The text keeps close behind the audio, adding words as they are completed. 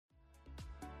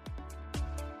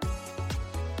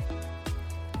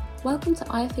Welcome to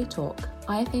IFA Talk,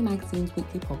 IFA Magazine's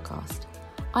weekly podcast.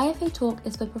 IFA Talk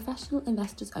is for professional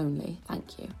investors only.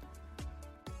 Thank you.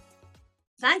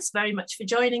 Thanks very much for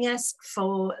joining us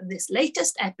for this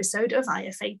latest episode of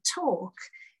IFA Talk,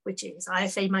 which is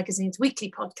IFA Magazine's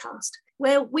weekly podcast,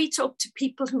 where we talk to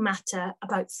people who matter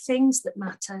about things that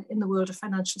matter in the world of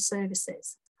financial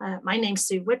services. My name's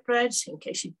Sue Whitbread, in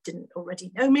case you didn't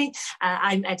already know me.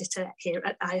 I'm editor here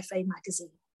at IFA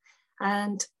Magazine.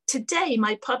 And today,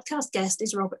 my podcast guest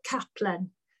is Robert Caplan.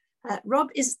 Rob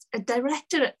is a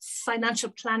director at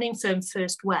financial planning firm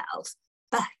First Wealth,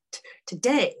 but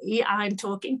today I'm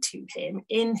talking to him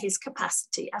in his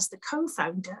capacity as the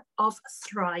co-founder of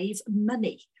Thrive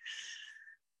Money.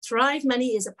 Thrive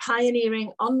Money is a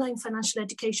pioneering online financial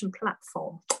education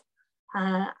platform.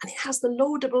 And it has the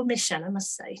laudable mission, I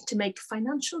must say, to make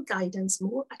financial guidance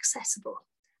more accessible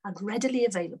and readily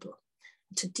available,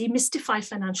 to demystify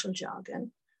financial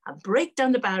jargon and break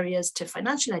down the barriers to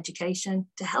financial education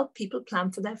to help people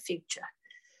plan for their future.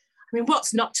 I mean,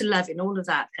 what's not to love in all of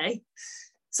that, eh?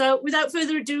 So without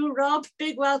further ado, Rob,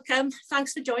 big welcome.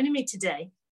 Thanks for joining me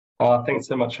today. Thanks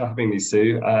so much for having me,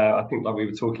 Sue. I think, like we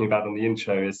were talking about on the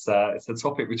intro, it's a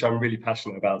topic which I'm really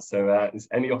passionate about. So there's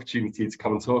any opportunity to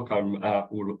come and talk,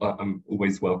 I'm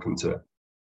always welcome to it.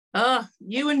 Oh,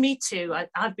 you and me too.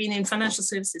 I've been in financial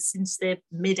services since the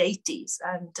mid-80s,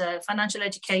 and financial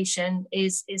education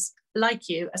is, like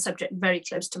you, a subject very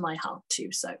close to my heart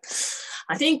too. So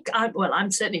I think, I'm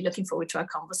certainly looking forward to our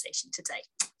conversation today.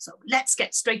 So let's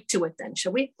get straight to it then,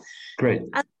 shall we? Great.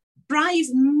 Thrive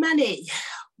Money.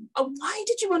 Why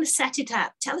did you want to set it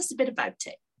up? Tell us a bit about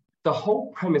it. The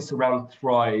whole premise around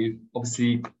Thrive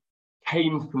obviously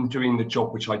came from doing the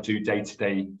job which I do day to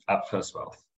day at First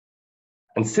Wealth.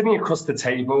 And sitting across the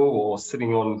table or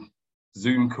sitting on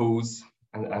Zoom calls,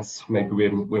 and as maybe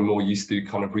we're more used to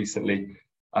kind of recently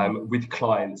with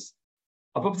clients,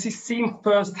 I've obviously seen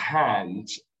firsthand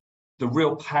the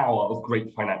real power of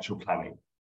great financial planning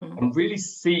and really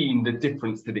seen the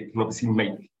difference that it can obviously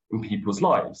make in people's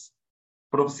lives.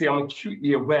 But obviously I'm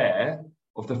acutely aware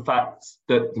of the fact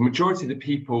that the majority of the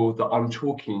people that I'm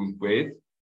talking with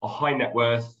are high net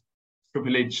worth,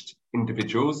 privileged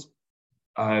individuals,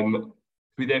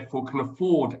 who therefore can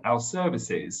afford our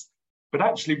services. But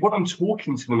actually what I'm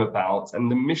talking to them about and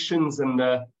the missions and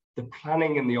the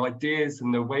planning and the ideas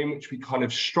and the way in which we kind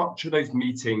of structure those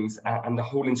meetings and the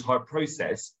whole entire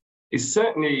process is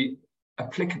certainly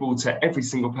applicable to every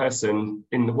single person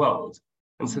in the world.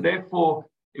 And so therefore,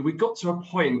 we got to a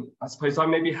point, I suppose I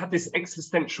maybe had this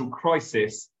existential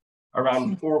crisis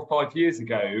around 4 or 5 years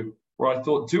ago, where I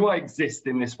thought, do I exist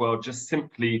in this world just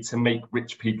simply to make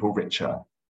rich people richer?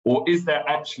 Or is there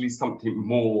actually something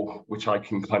more which I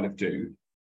can kind of do?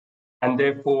 And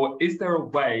therefore, is there a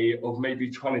way of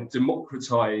maybe trying to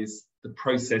democratize the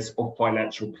process of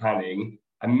financial planning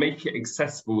and make it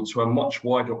accessible to a much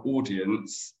wider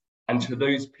audience and to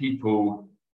those people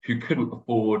who couldn't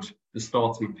afford the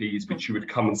starting fees which you would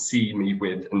come and see me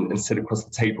with and sit across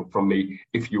the table from me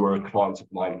if you were a client of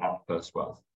mine at First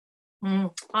Wealth?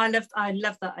 I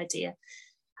love that idea.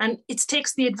 And it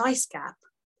takes the advice gap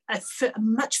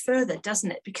much further,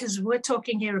 doesn't it? Because we're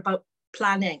talking here about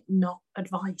planning, not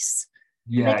advice.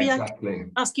 Yeah, maybe exactly. I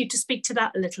can ask you to speak to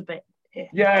that a little bit here.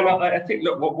 Yeah, and I think,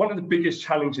 look, one of the biggest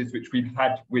challenges which we've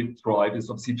had with Thrive is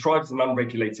obviously Thrive is an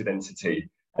unregulated entity.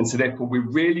 And so therefore, we're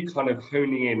really kind of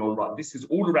honing in on, right, this is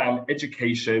all around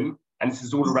education and this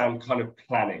is all around kind of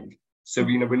planning. So,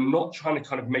 we're not trying to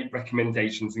kind of make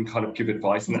recommendations and kind of give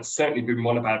advice. And that's certainly been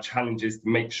one of our challenges to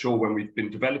make sure when we've been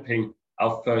developing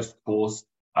our first course,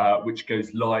 which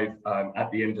goes live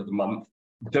at the end of the month,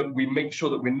 that we make sure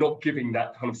that we're not giving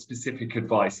that kind of specific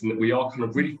advice and that we are kind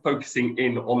of really focusing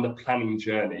in on the planning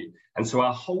journey. And so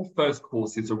our whole first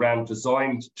course is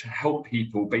designed to help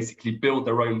people basically build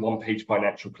their own one-page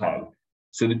financial plan.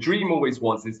 So the dream always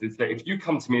is that if you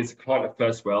come to me as a client of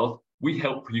First Wealth, we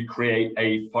help you create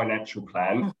a financial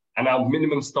plan, and our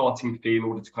minimum starting fee in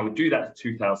order to kind of do that is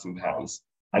 £2,000.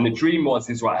 And the dream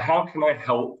is right, how can I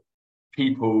help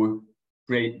people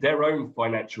create their own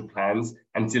financial plans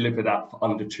and deliver that for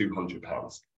under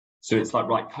 £200? So it's like,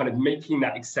 right, kind of making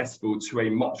that accessible to a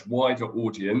much wider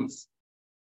audience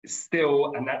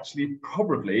still, and actually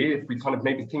probably, if we kind of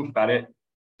maybe think about it,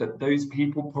 that those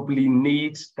people probably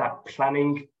need that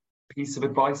planning piece of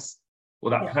advice or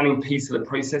that planning piece of the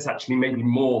process actually maybe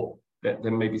more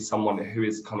than maybe someone who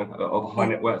is kind of high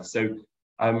net worth. So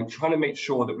trying to make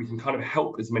sure that we can kind of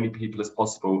help as many people as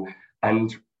possible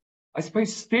and I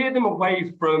suppose steer them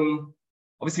away from,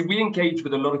 obviously we engage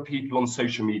with a lot of people on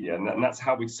social media and that's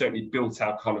how we've certainly built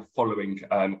our kind of following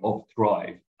of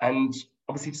Thrive. And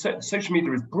obviously social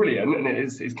media is brilliant and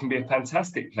it can be a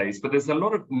fantastic place, but there's a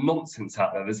lot of nonsense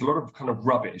out there. There's a lot of kind of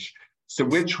rubbish. So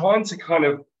we're trying to kind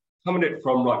of come at it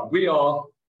from, right, we are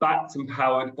backed and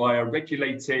powered by a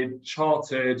regulated,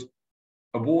 chartered,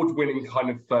 award-winning kind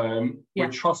of firm. Yeah.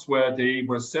 We're trustworthy.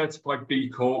 We're a certified B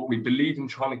Corp. We believe in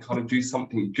trying to kind of do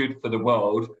something good for the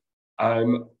world.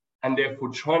 And therefore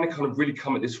trying to kind of really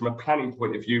come at this from a planning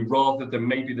point of view, rather than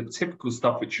maybe the typical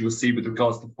stuff which you will see with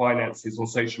regards to finances on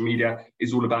social media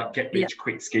is all about get rich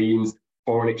quick schemes,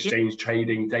 foreign exchange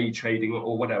trading, day trading,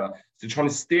 or whatever. So trying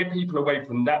to steer people away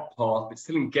from that path, but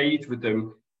still engage with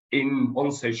them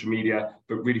on social media,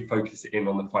 but really focus it in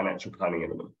on the financial planning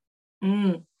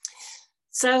element.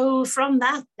 So from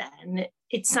that then,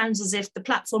 it sounds as if the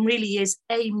platform really is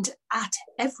aimed at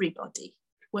everybody.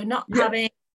 We're not having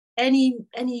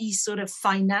any sort of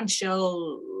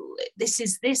financial, this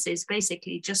is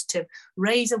basically just to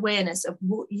raise awareness of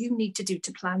what you need to do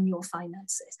to plan your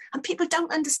finances. And people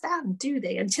don't understand, do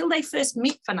they? Until they first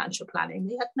meet financial planning,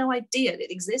 they had no idea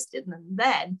it existed. And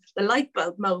then the light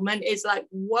bulb moment is like,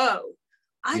 whoa,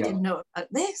 I didn't know about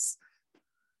this.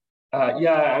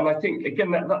 And I think,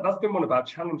 again, that's been one of our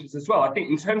challenges as well. I think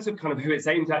in terms of kind of who it's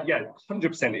aimed at,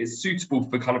 100% is suitable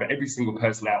for kind of every single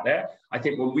person out there. I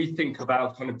think when we think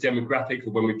about kind of demographic,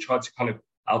 or when we try to kind of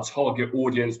our target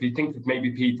audience, we think of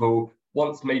maybe people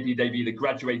once maybe they've either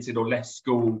graduated or left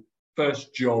school,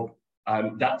 first job,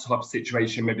 that type of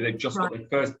situation. Maybe they've just got their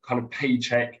first kind of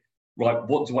paycheck, right?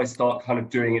 What do I start kind of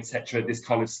doing, etc. at this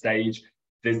kind of stage?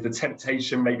 There's the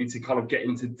temptation maybe to kind of get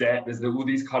into debt. There's all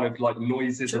these kind of like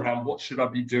noises around what should I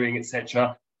be doing,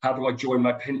 etc. How do I join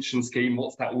my pension scheme?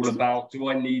 What's that all about? Do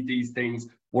I need these things?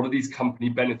 What are these company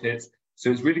benefits?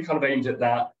 So it's really kind of aimed at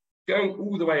that. Going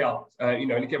all the way up,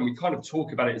 and again, we kind of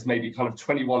talk about it as maybe kind of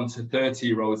 21 to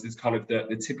 30-year-olds is kind of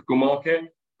the typical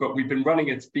market. But we've been running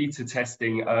a beta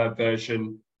testing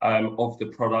version of the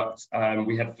product.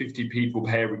 We had 50 people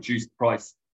pay a reduced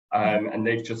price. And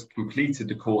they've just completed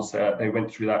the course. They went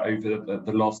through that over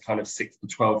the last kind of 6 to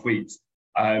 12 weeks.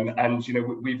 And,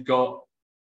 we've got,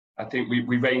 I think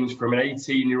we range from an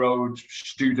 18-year-old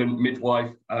student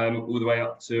midwife all the way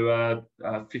up to a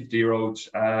 50-year-old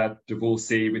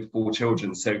divorcee with 4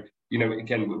 children. So,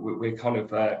 again, we're kind of,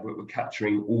 we're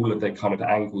capturing all of the kind of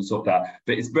angles of that.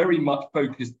 But it's very much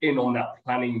focused in on that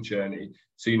planning journey.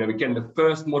 So, again, the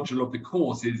first module of the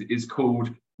course is called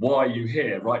Why Are You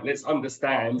Here, right? Let's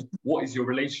understand what is your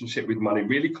relationship with money,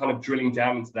 really kind of drilling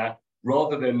down into that,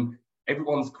 rather than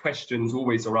everyone's questions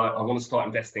always, all right, I want to start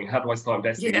investing. How do I start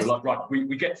investing? We're like, right,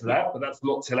 we get to that, but that's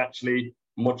not till actually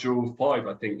module 5,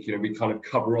 I think. We kind of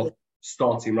cover off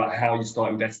starting, right, how you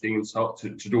start investing and start to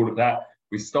do all of that.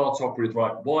 We start off with,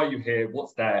 right, why are you here?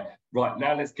 What's there? Right,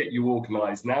 now let's get you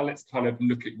organized. Now let's kind of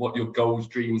look at what your goals,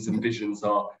 dreams, and visions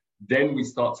are. Then we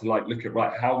start to look at,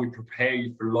 right, how we prepare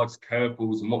you for life's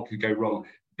curveballs and what could go wrong.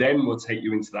 Then we'll take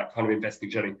you into that kind of investing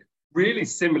journey. Really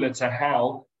similar to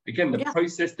how, again, the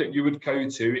process that you would go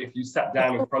to if you sat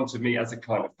down in front of me as a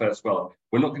client at First Wealth.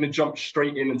 We're not going to jump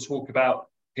straight in and talk about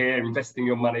here investing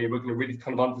your money. We're going to really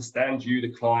kind of understand you, the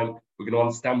client. We're going to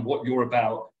understand what you're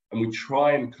about. And we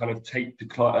try and kind of take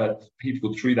the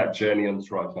people through that journey on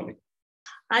Thrive Money.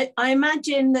 I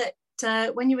imagine that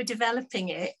when you were developing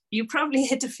it, you probably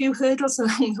hit a few hurdles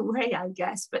along the way, I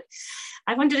guess. But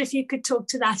I wondered if you could talk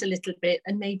to that a little bit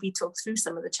and maybe talk through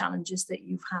some of the challenges that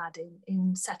you've had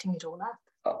in setting it all up.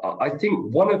 I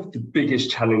think one of the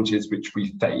biggest challenges which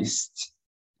we faced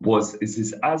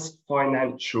is as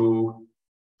financial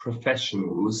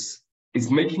professionals, is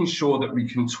making sure that we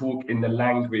can talk in the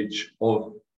language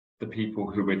of the people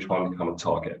who we're trying to kind of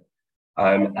target.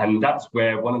 And that's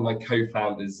where one of my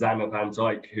co-founders, Zanna Van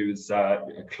Dyke, who's a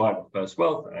client of First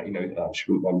Wealth,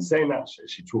 she wouldn't mind saying that.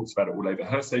 She talks about it all over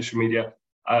her social media.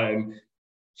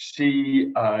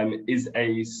 She is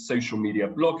a social media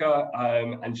blogger,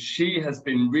 and she has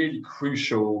been really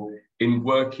crucial in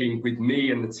working with me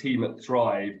and the team at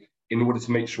Thrive in order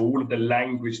to make sure all of the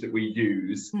language that we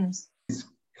use is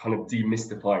kind of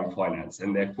demystifying finance,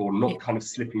 and therefore not kind of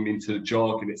slipping into the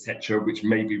jargon, etc., which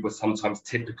maybe we're sometimes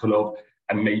typical of,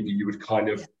 and maybe you would kind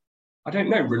of, I don't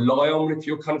know, rely on if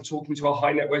you're kind of talking to a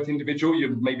high net worth individual.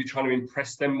 You're maybe trying to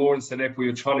impress them more, and so therefore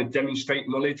you're trying to demonstrate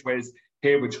knowledge, whereas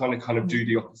here we're trying to kind of do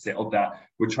the opposite of that.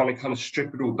 We're trying to kind of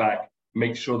strip it all back,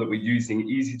 make sure that we're using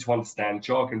easy to understand,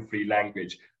 jargon-free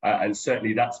language. And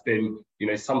certainly that's been,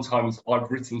 sometimes I've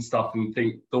written stuff and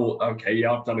thought, okay,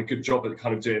 yeah, I've done a good job at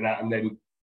kind of doing that. And then,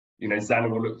 Zanna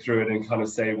will look through it and kind of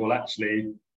say, well,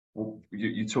 actually,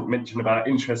 you mentioned about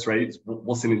interest rates.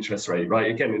 What's an interest rate, right?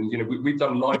 Again, and we've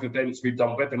done live events, we've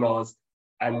done webinars,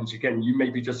 And again, you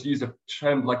maybe just use a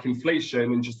term like inflation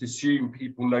and just assume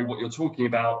people know what you're talking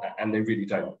about, and they really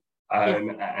don't.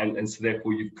 And so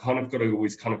therefore, you've kind of got to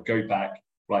always kind of go back,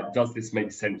 right, does this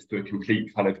make sense to a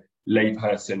complete kind of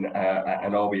layperson,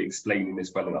 and are we explaining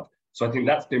this well enough? So I think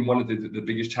that's been one of the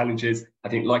biggest challenges. I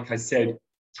think, like I said,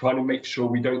 trying to make sure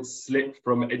we don't slip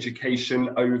from education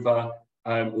over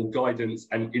or guidance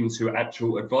and into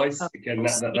actual advice. Again,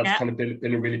 that's kind of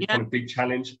been a really kind of big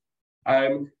challenge.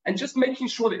 And just making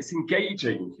sure that it's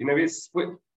engaging. You know, it's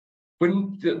when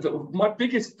my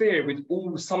biggest fear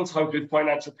sometimes with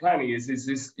financial planning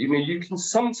is you know, you can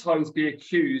sometimes be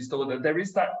accused, or that there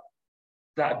is that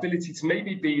ability to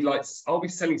maybe be like, are we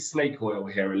selling snake oil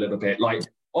here a little bit? Like,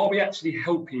 are we actually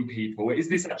helping people? Is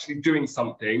this actually doing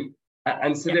something?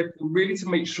 And so therefore, really to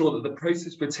make sure that the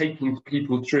process we're taking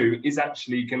people through is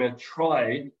actually going to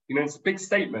try, you know, it's a big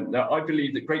statement that I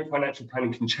believe that great financial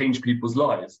planning can change people's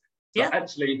lives. So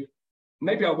actually,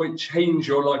 maybe I won't change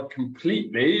your life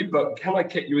completely, but can I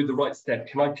get you in the right step?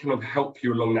 Can I kind of help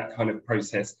you along that kind of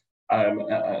process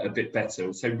a bit better?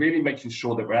 And so really making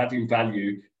sure that we're adding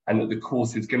value, and that the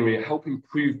course is going to help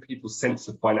improve people's sense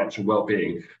of financial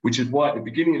well-being, which is why at the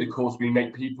beginning of the course, we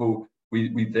make people,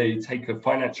 they take a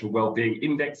financial well-being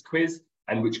index quiz,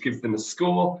 and which gives them a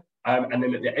score. And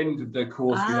then at the end of the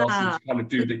course, we ask them to kind of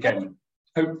do it again.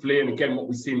 Hopefully, and again, what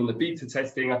we've seen in the beta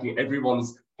testing, I think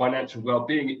everyone's financial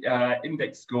well-being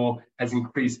index score has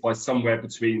increased by somewhere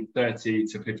between 30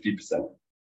 to 50%.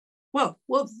 Well,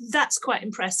 that's quite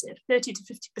impressive. 30 to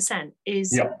 50%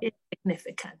 is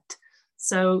significant.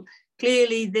 So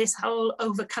clearly this whole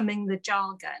overcoming the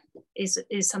jargon is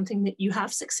something that you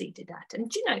have succeeded at.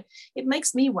 And, you know, it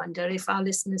makes me wonder if our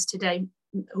listeners today,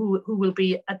 who will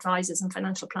be advisors and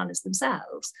financial planners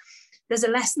themselves, there's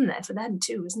a lesson there for them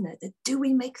too, isn't there? That do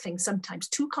we make things sometimes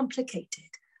too complicated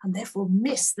and therefore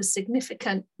miss the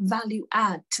significant value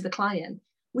add to the client,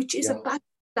 which is about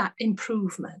that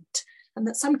improvement, and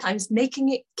that sometimes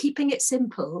keeping it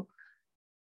simple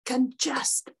can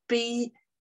just be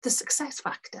the success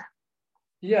factor.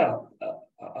 Yeah,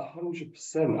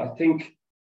 100%. I think,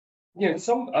 you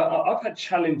know, I've had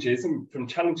challenges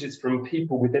from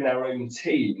people within our own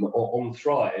team or on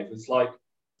Thrive. It's like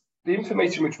the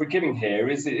information which we're giving here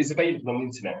is available on the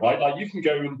internet, right? Like you can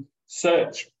go and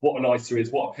search what an ISA is,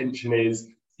 what a pension is,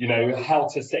 you know, how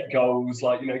to set goals.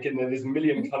 Like, you know, again, there's a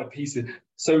million kind of pieces.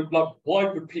 So like, why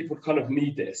would people kind of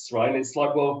need this, right? And it's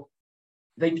like, well,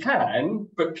 they can,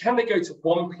 but can they go to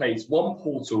one place, one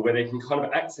portal where they can kind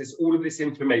of access all of this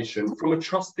information from a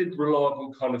trusted,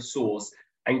 reliable kind of source,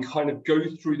 and kind of go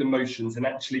through the motions and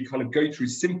actually kind of go through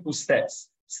simple steps,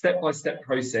 step-by-step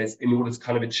process in order to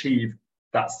kind of achieve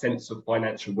that sense of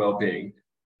financial well-being.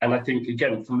 And I think,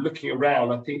 again, from looking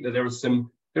around, I think that there are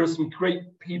some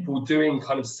great people doing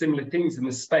kind of similar things in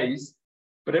the space,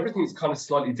 but everything's kind of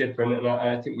slightly different. And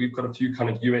I think we've got a few kind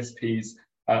of USPs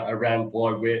around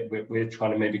why we're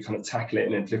trying to maybe kind of tackle it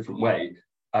in a different way.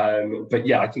 But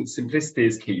yeah, I think simplicity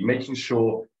is key. Making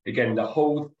sure, again, the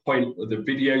whole point of the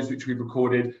videos which we've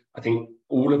recorded, I think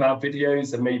all of our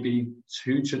videos are maybe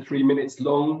 2 to 3 minutes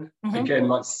long. Again,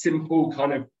 like simple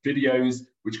kind of videos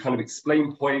which kind of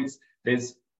explain points.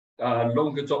 There's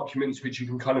longer documents which you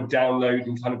can kind of download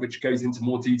and kind of which goes into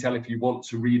more detail if you want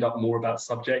to read up more about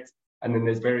subject. And then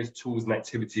there's various tools and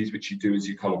activities which you do as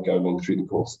you kind of go along through the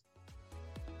course.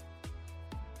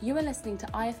 You are listening to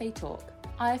IFA Talk,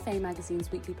 IFA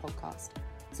Magazine's weekly podcast.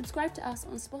 Subscribe to us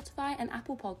on Spotify and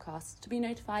Apple Podcasts to be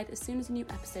notified as soon as a new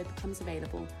episode becomes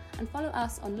available, and follow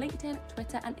us on LinkedIn,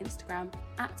 Twitter and Instagram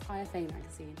at IFA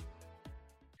Magazine.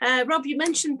 Rob, you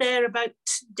mentioned there about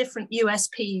different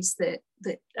USPs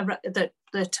that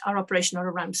are operational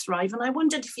around Thrive, and I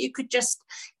wondered if you could just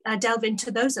delve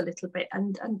into those a little bit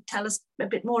and tell us a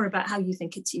bit more about how you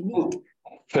think it's unique.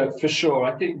 For sure.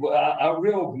 I think our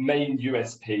real main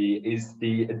USP is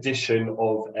the addition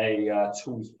of a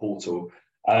tools portal.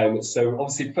 So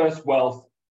obviously First Wealth,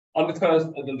 under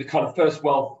the kind of First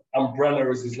Wealth umbrella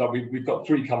is like we've got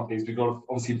 3 companies. We've got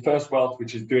obviously First Wealth,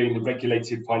 which is doing the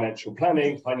regulated financial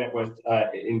planning, high net worth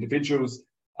individuals.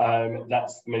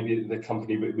 That's maybe the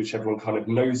company which everyone kind of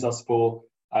knows us for.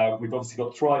 We've obviously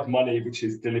got Thrive Money, which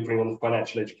is delivering on the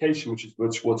financial education,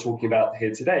 which we're talking about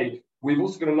here today. We've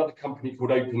also got another company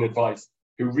called Open Advice,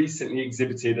 who recently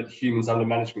exhibited at the Humans Under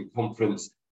Management Conference.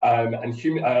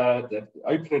 The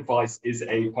Open Advice is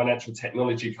a financial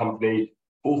technology company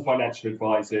for financial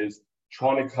advisors,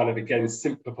 trying to kind of, again,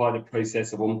 simplify the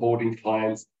process of onboarding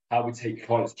clients, how we take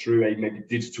clients through a maybe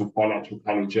digital financial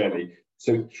planning journey.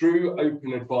 So through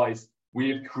Open Advice, we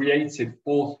have created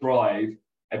for Thrive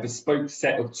a bespoke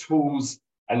set of tools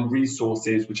and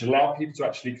resources which allow people to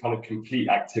actually kind of complete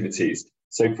activities.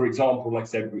 So, for example, like I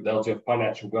said, they'll do a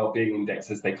financial well-being index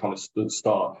as they kind of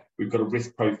start. We've got a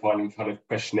risk profiling kind of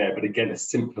questionnaire, but again, a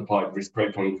simplified risk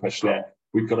profiling questionnaire.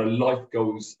 We've got a life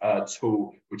goals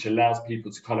tool, which allows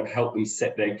people to kind of help them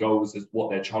set their goals as what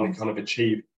they're trying to kind of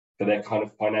achieve for their kind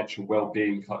of financial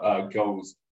well-being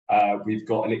goals. We've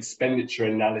got an expenditure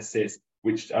analysis,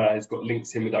 which has got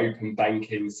links in with open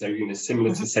banking. So,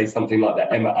 similar to say something like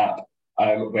the Emma app,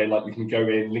 where like you can go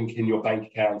in, link in your bank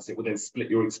accounts, it will then split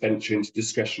your expenditure into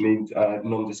discretionary,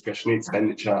 non-discretionary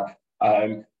expenditure.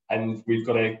 And we've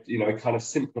got a kind of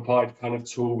simplified kind of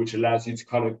tool which allows you to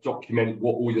kind of document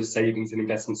what all your savings and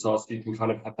investments are, so you can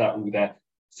kind of have that all there.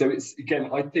 So it's, again,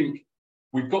 I think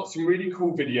we've got some really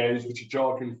cool videos which are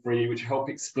jargon free, which help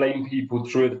explain people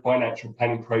through the financial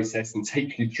planning process and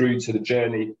take you through to the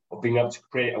journey of being able to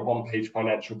create a one-page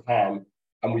financial plan.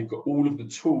 And we've got all of the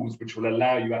tools which will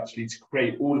allow you actually to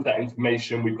create all of that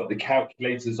information. We've got the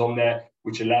calculators on there,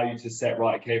 which allow you to set,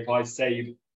 right, okay, if I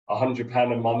save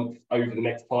 £100 a month over the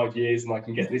next 5 years and I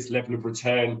can get this level of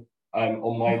return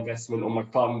on my investment, on my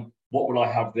fund, what will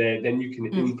I have there? Then you can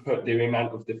input the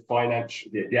amount of the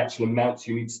actual amounts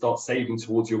you need to start saving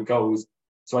towards your goals.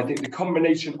 So I think the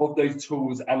combination of those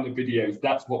tools and the videos,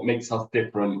 that's what makes us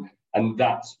different. And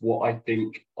that's what I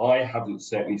think I haven't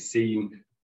certainly seen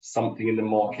something in the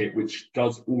market which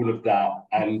does all of that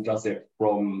and does it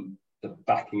from the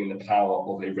backing and the power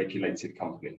of a regulated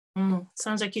company.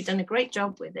 Sounds like you've done a great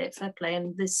job with it, fair play.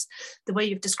 And the way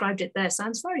you've described it there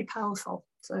sounds very powerful.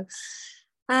 So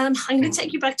I'm going to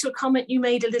take you back to a comment you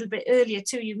made a little bit earlier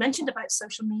too. You mentioned about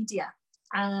social media,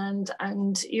 and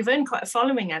you've earned quite a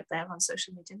following out there on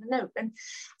social media. And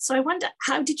so I wonder,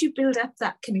 how did you build up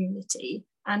that community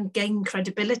and gain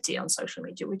credibility on social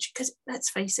media? Which, because let's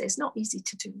face it, it's not easy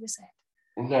to do, is it?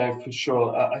 No, for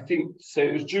sure. I think so.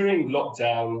 It was during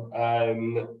lockdown,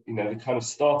 the kind of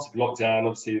start of lockdown.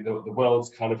 Obviously, the world's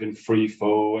kind of in free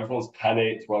fall. Everyone's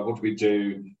panicked. Right, what do we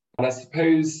do? And I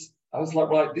suppose I was like,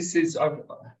 right, this is. I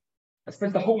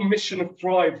suppose the whole mission of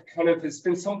Thrive kind of has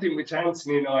been something which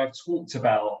Anthony and I have talked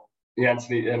about. Yeah,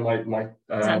 Anthony and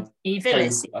Anthony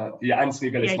Villis.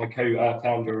 Anthony Villis, my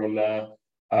co-founder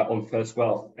on First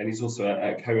Wealth, and he's also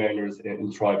a co-owner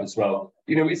in Thrive as well.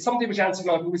 It's something which Anthony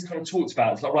and I have always kind of talked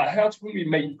about. It's like, right, how do we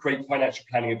make great financial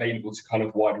planning available to kind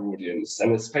of wider audience?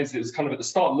 And I suppose it was kind of at the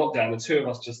start of lockdown, the two of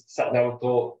us just sat down and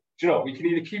thought, do you know what, we can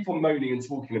either keep on moaning and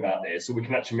talking about this, or we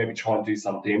can actually maybe try and do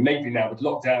something. And maybe now with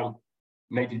lockdown,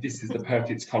 maybe this is the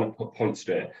perfect kind of point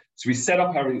to it. So we set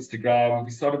up our Instagram,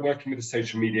 we started working with a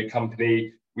social media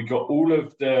company. We got all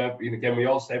of the, again, we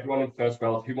asked everyone in First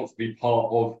Wealth who wants to be part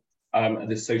of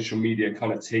the social media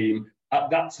kind of team. At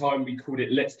that time, we called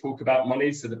it Let's Talk About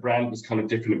Money. So the brand was kind of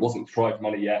different. It wasn't Thrive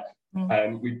Money yet.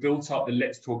 We built up the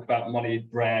Let's Talk About Money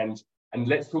brand. And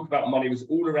Let's Talk About Money was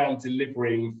all around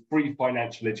delivering free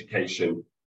financial education.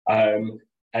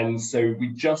 And so we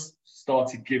just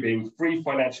started giving free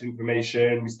financial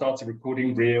information. We started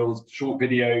recording reels, short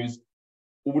videos.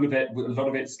 All of it, a lot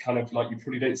of it's kind of like, you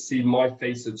probably don't see my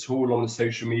face at all on the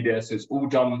social media. So it's all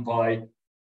done by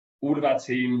all of our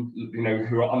team,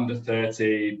 who are under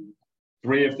 30.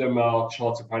 3 of them are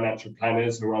chartered financial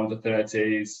planners who are under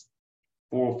 30s.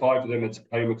 4 or 5 of them are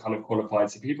diploma kind of qualified.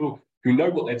 So people who know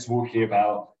what they're talking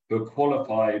about, who are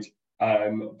qualified,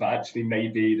 but actually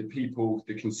maybe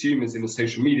the consumers in the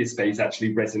social media space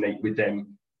actually resonate with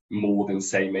them more than,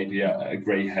 say, maybe a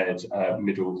grey-haired,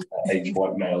 middle-aged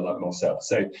white male like myself.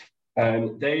 So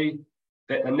they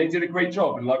did a great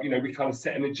job. And we kind of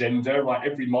set an agenda, right,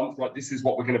 every month, right, this is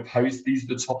what we're going to post. These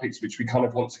are the topics which we kind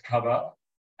of want to cover.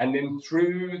 And then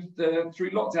through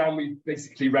lockdown, we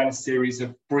basically ran a series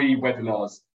of free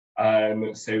webinars.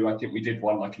 So I think we did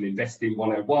one like an Investing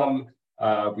 101.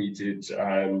 We did,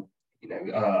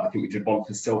 I think we did one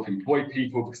for self-employed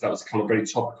people, because that was kind of very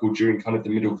topical during kind of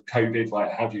the middle of COVID.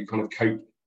 Like, how do you kind of cope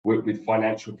with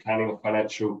financial planning or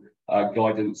financial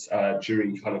guidance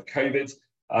during kind of COVID?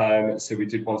 So we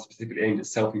did one specifically aimed at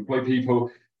self-employed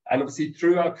people. And obviously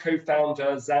through our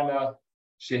co-founder, Zana,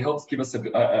 she helps give us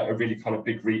a really kind of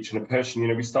big reach and a person.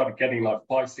 We started getting like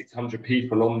 500-600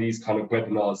 people on these kind of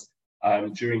webinars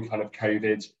during kind of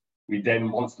COVID. We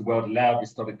then, once the world allowed, we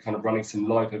started kind of running some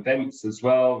live events as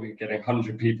well. We were getting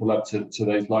 100 people up to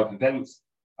those live events.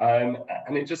 And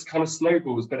it just kind of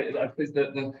snowballs. But I suppose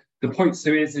the point,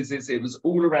 Sue, is it was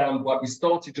all around, like, we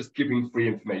started just giving free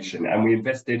information, and we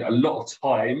invested a lot of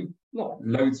time, not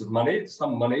loads of money,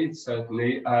 some money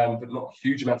certainly, but not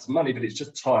huge amounts of money, but it's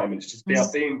just time, and it's just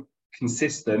about being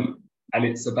consistent, and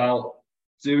it's about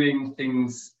doing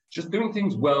things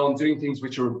well, and doing things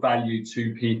which are of value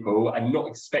to people, and not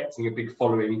expecting a big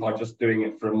following by just doing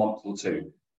it for a month or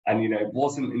two. And, it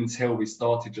wasn't until we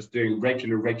started just doing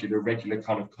regular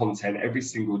kind of content every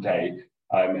single day.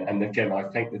 And again, I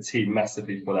thank the team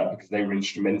massively for that, because they were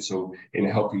instrumental in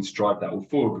helping to drive that all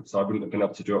forward, because I wouldn't have been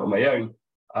able to do it on my own.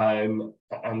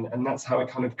 And that's how it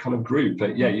kind of grew.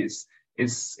 But yeah,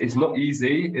 it's not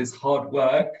easy, it's hard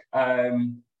work.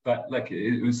 But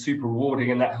it was super rewarding,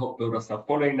 and that helped build us our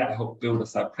following, that helped build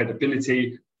us our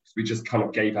credibility, because we just kind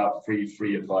of gave out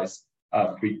free advice,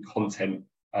 free content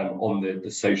on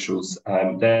the socials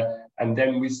there. And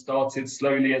then we started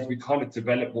slowly, as we kind of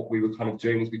developed what we were kind of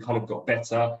doing, as we kind of got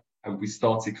better and we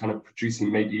started kind of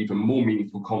producing maybe even more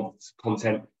meaningful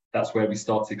content. That's where we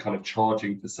started kind of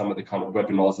charging for some of the kind of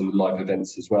webinars and the live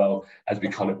events, as well, as we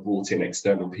kind of brought in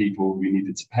external people we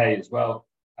needed to pay as well.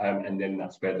 And then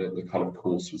that's where the kind of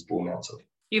course was born out of.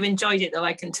 You've enjoyed it, though,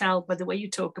 I can tell by the way you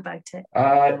talk about it.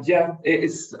 Yeah, it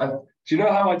is. Do you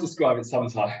know how I describe it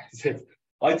sometimes?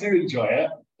 I do enjoy it.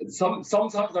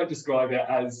 Sometimes I describe it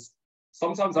as,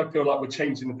 sometimes I feel like we're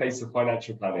changing the face of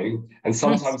financial planning, and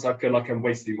sometimes I feel like I'm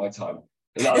wasting my time.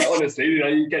 And honestly,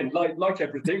 again, like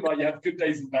everything, like you have good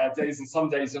days and bad days, and some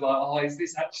days are like, oh, is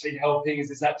this actually helping? Is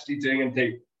this actually doing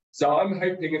anything? So I'm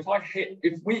hoping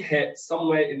if we hit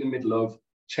somewhere in the middle of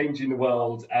changing the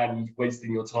world and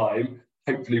wasting your time,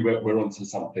 hopefully we're onto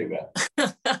something there.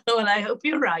 Well, I hope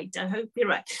you're right.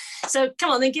 So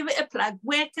come on, then, give it a plug.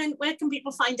 Where can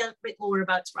people find out a bit more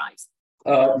about Thrive?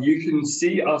 You can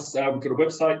see us, we've got a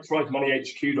website,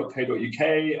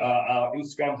 thrivemoneyhq.co.uk. Our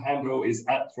Instagram handle is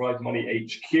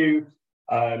 @thrivemoneyhq.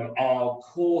 Our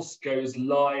course goes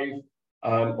live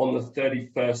on the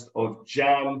 31st of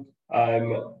Jan.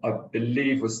 I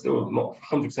believe we're still not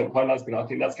 100% finalised, but I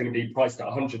think that's going to be priced at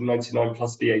 199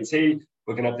 plus VAT.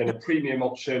 We're going to have then a premium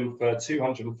option for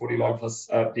 249 plus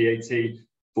VAT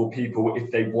for people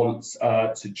if they want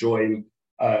to join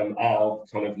our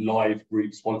kind of live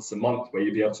groups once a month, where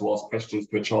you'll be able to ask questions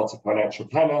to a chartered financial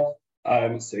planner.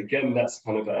 So again, that's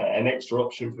kind of an extra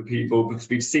option for people, because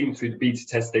we've seen through the beta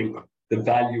testing the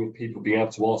value of people being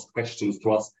able to ask questions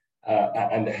to us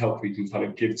and the help we can kind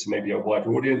of give to maybe a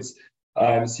wider audience.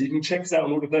 So you can check us out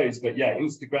on all of those. But yeah,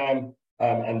 Instagram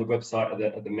and the website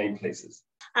are the main places.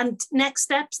 And next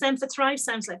steps then for Thrive?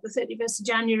 Sounds like the 31st of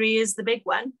January is the big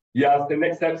one. Yeah, the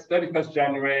next steps, 31st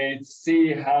January,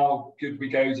 see how good we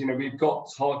go. We've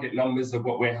got target numbers of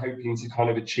what we're hoping to kind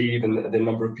of achieve, and the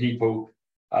number of people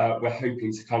we're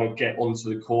hoping to kind of get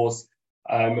onto the course.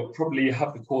 Probably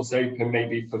have the course open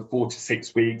maybe for 4 to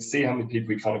 6 weeks, see how many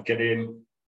people we kind of get in,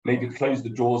 maybe close the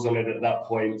doors on it at that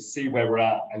point, see where we're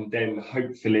at, and then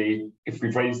hopefully, if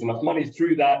we've raised enough money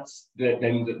through that,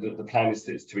 then the plan is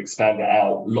to expand it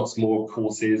out, lots more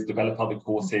courses, develop other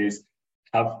courses,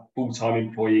 have full-time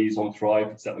employees on Thrive,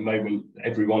 because at the moment,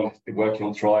 everyone working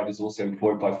on Thrive is also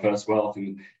employed by First Wealth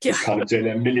and is kind of doing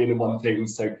a million and one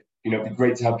things. So, it'd be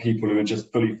great to have people who are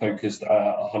just fully focused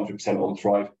 100% on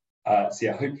Thrive. So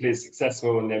yeah, hopefully it's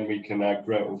successful, and then we can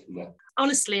grow it all from there.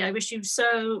 Honestly, I wish you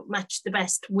so much the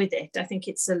best with it. I think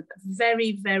it's a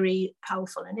very, very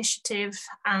powerful initiative,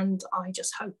 and I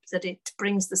just hope that it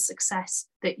brings the success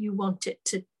that you want it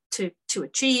to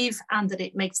achieve, and that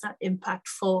it makes that impact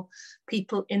for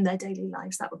people in their daily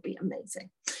lives. That would be amazing.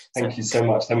 Thank you so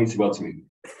much. That means the world to me.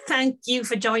 Thank you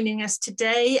for joining us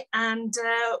today, and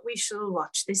we shall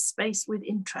watch this space with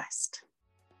interest.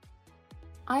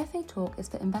 IFA Talk is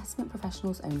for investment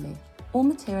professionals only. All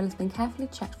material has been carefully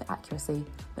checked for accuracy,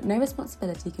 but no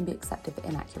responsibility can be accepted for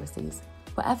inaccuracies.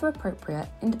 Wherever appropriate,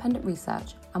 independent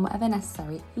research and wherever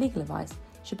necessary, legal advice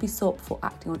should be sought before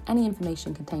acting on any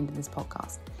information contained in this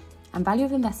podcast. And value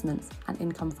of investments and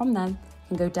income from them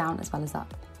can go down as well as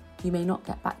up. You may not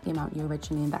get back the amount you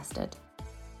originally invested.